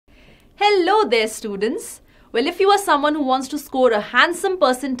Hello there, students. Well, if you are someone who wants to score a handsome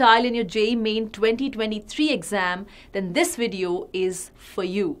percentile in your JEE Main 2023 exam, then this video is for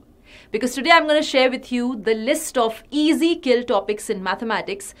you. Because today I'm going to share with you the list of easy kill topics in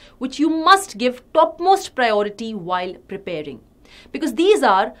mathematics which you must give topmost priority while preparing. Because these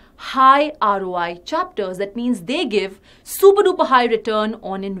are high ROI chapters, that means they give super duper high return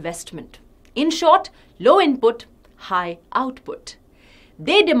on investment. In short, low input, high output.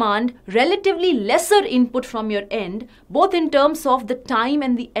 They demand relatively lesser input from your end, both in terms of the time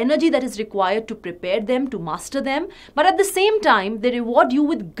and the energy that is required to prepare them, to master them, but at the same time, they reward you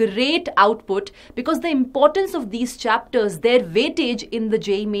with great output because the importance of these chapters, their weightage in the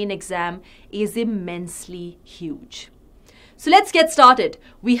JEE Main exam is immensely huge. So let's get started.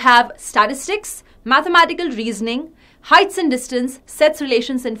 We have statistics, mathematical reasoning, heights and distance, sets,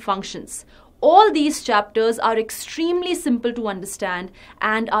 relations and functions. All these chapters are extremely simple to understand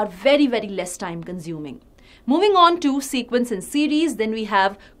and are very less time consuming. Moving on to sequence and series, then we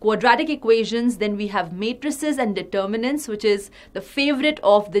have quadratic equations, then we have matrices and determinants, which is the favorite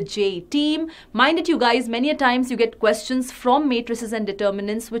of the JEE team. Mind it, you guys, many a times you get questions from matrices and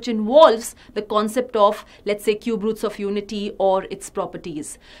determinants which involves the concept of, let's say, cube roots of unity or its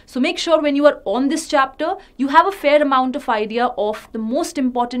properties. So make sure when you are on this chapter, you have a fair amount of idea of the most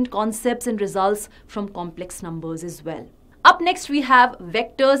important concepts and results from complex numbers as well. Up next, we have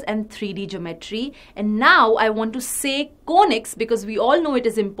vectors and 3D geometry. And now I want to say conics because we all know it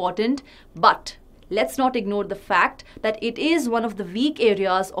is important, but let's not ignore the fact that it is one of the weak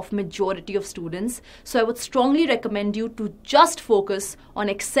areas of majority of students. So I would strongly recommend you to just focus on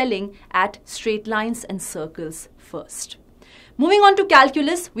excelling at straight lines and circles first. Moving on to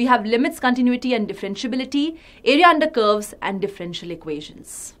calculus, we have limits, continuity and differentiability, area under curves and differential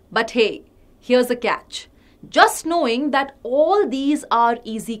equations. But hey, here's a catch. Just knowing that all these are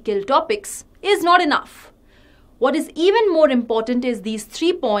easy kill topics is not enough. What is even more important is these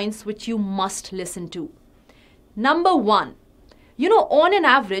 3 points which you must listen to. Number 1, on an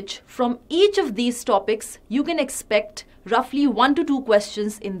average from each of these topics, you can expect roughly 1 to 2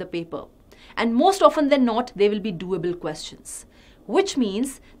 questions in the paper. And most often than not, they will be doable questions. Which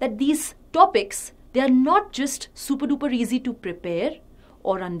means that these topics, they are not just super duper easy to prepare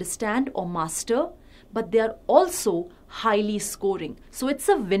or understand or master, but they are also highly scoring. So it's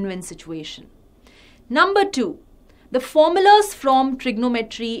a win-win situation. Number 2, the formulas from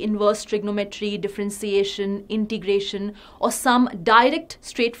trigonometry, inverse trigonometry, differentiation, integration, or some direct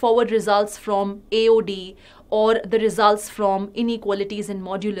straightforward results from AOD, or the results from inequalities and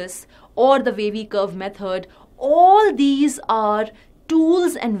modulus, or the wavy curve method, all these are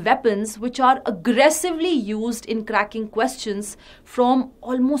tools and weapons which are aggressively used in cracking questions from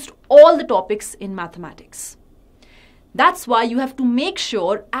almost all the topics in mathematics. That's why you have to make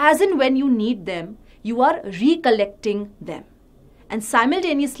sure, as and when you need them, you are recollecting them. And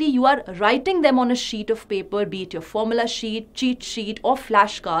simultaneously, you are writing them on a sheet of paper, be it your formula sheet, cheat sheet, or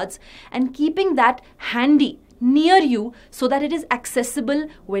flashcards, and keeping that handy near you so that it is accessible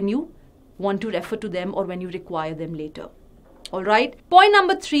when you want to refer to them or when you require them later. All right. Point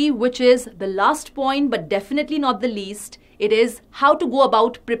number 3, which is the last point, but definitely not the least, it is how to go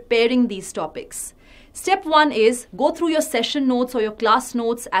about preparing these topics. Step 1 is go through your session notes or your class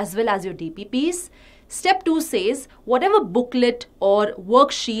notes as well as your DPPs. Step 2 says whatever booklet or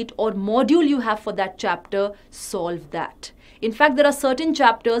worksheet or module you have for that chapter, solve that. In fact, there are certain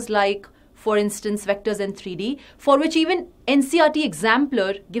chapters like, for instance, vectors and 3D, for which even NCERT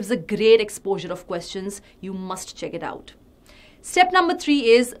Exemplar gives a great exposure of questions. You must check it out. Step number 3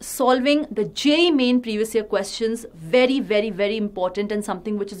 is solving the JEE Main previous year questions. Very important and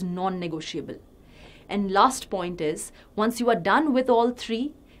something which is non-negotiable. And last point is, once you are done with all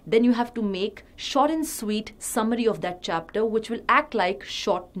 3, then you have to make short and sweet summary of that chapter, which will act like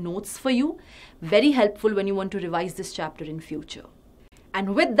short notes for you. Very helpful when you want to revise this chapter in future.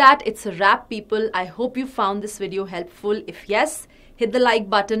 And with that, it's a wrap, people. I hope you found this video helpful. If yes, hit the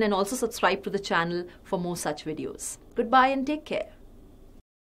like button and also subscribe to the channel for more such videos. Goodbye and take care.